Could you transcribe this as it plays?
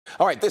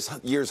All right, this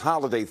year's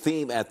holiday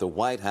theme at the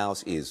White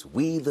House is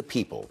We the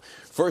People.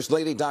 First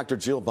Lady Dr.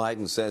 Jill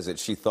Biden says that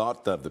she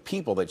thought of the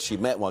people that she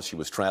met while she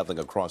was traveling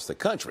across the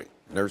country.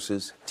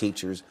 Nurses,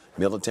 teachers,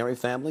 military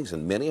families,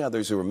 and many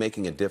others who are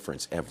making a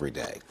difference every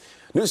day.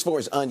 News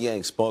 4's An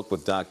Yang spoke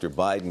with Dr.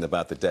 Biden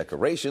about the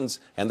decorations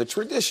and the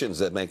traditions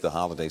that make the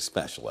holiday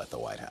special at the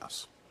White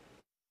House.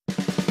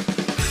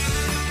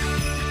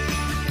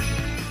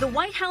 The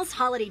White House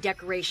holiday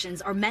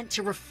decorations are meant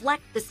to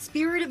reflect the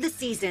spirit of the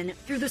season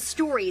through the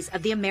stories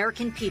of the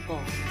American people.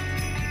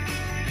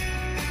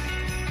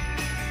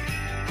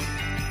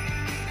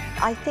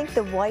 I think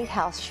the White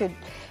House should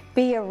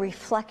be a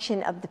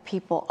reflection of the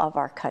people of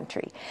our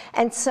country.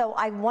 And so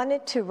I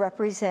wanted to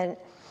represent,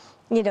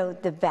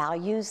 the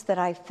values that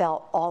I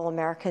felt all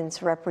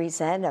Americans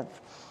represent of,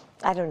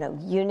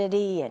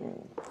 unity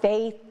and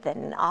faith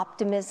and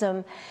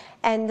optimism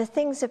and the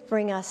things that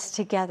bring us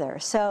together.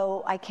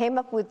 So I came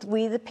up with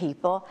We the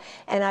People,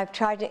 and I've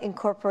tried to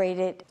incorporate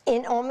it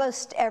in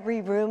almost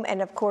every room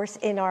and, of course,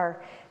 in our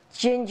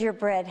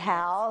gingerbread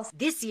house.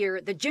 This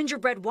year, the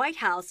gingerbread White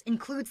House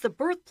includes the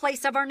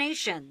birthplace of our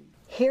nation.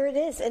 Here it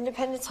is,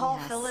 Independence Hall,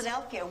 yes.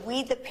 Philadelphia,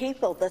 We the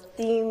People. The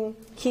theme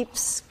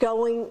keeps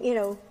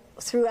going,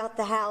 throughout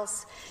the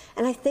house.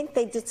 And I think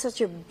they did such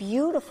a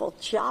beautiful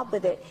job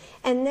with it.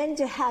 And then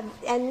to have,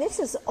 and this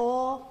is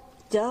all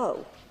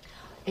dough.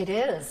 It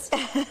is.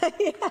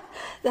 Yeah.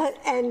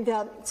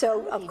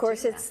 So, of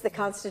course, it's the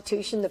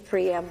Constitution, the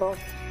preamble.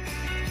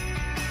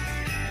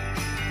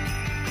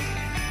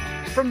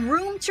 From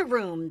room to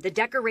room, the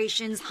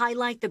decorations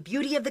highlight the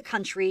beauty of the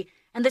country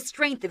and the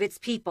strength of its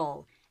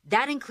people.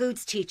 That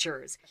includes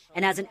teachers.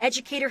 And as an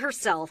educator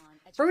herself,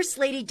 First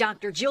Lady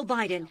Dr. Jill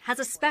Biden has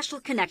a special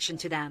connection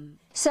to them.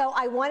 So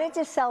I wanted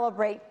to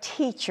celebrate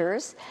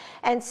teachers,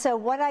 and so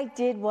what I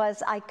did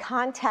was I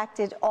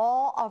contacted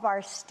all of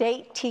our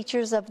state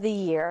teachers of the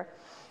year,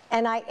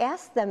 and I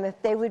asked them if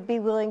they would be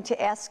willing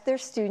to ask their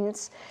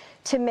students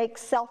to make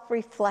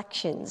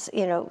self-reflections,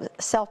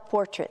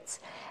 self-portraits.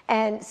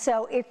 And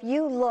so if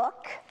you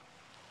look,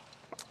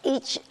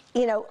 each,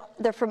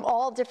 they're from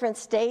all different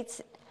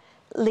states.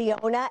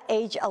 Leona,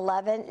 age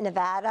 11,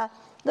 Nevada.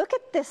 Look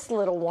at this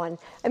little one.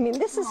 I mean,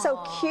 this is so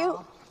cute.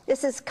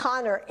 This is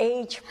Connor,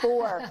 age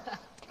 4,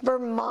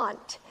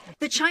 Vermont.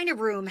 The China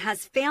Room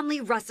has family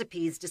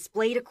recipes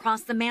displayed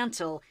across the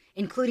mantel,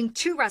 including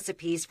 2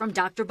 recipes from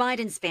Dr.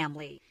 Biden's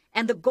family.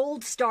 And the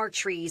gold star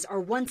trees are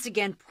once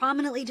again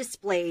prominently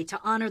displayed to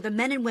honor the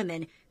men and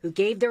women who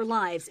gave their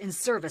lives in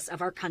service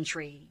of our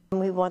country.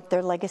 We want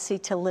their legacy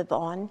to live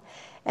on.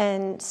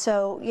 And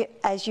so,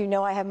 as you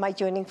know, I have my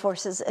Joining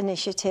Forces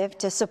initiative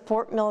to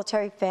support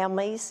military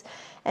families.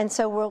 And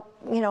so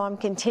I'm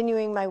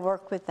continuing my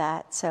work with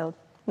that. So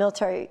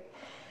military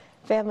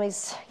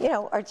families,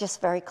 are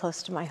just very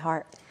close to my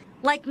heart.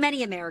 Like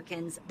many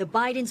Americans, the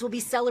Bidens will be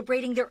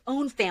celebrating their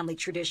own family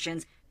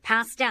traditions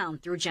passed down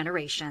through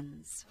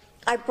generations.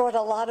 I brought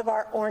a lot of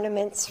our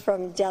ornaments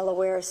from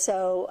Delaware,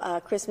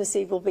 so Christmas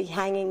Eve we'll be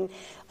hanging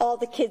all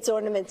the kids'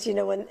 ornaments,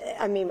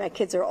 my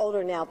kids are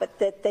older now, but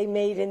that they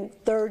made in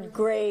 3rd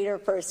grade or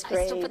 1st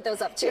grade. I still put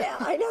those up too. Yeah,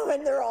 I know,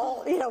 and they're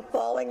all,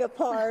 falling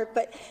apart,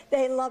 but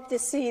they love to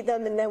see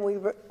them, and then we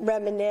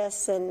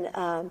reminisce,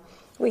 and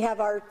we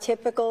have our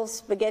typical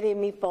spaghetti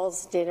and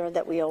meatballs dinner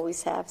that we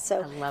always have.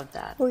 So I love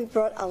that. We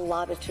brought a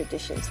lot of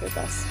traditions with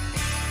us.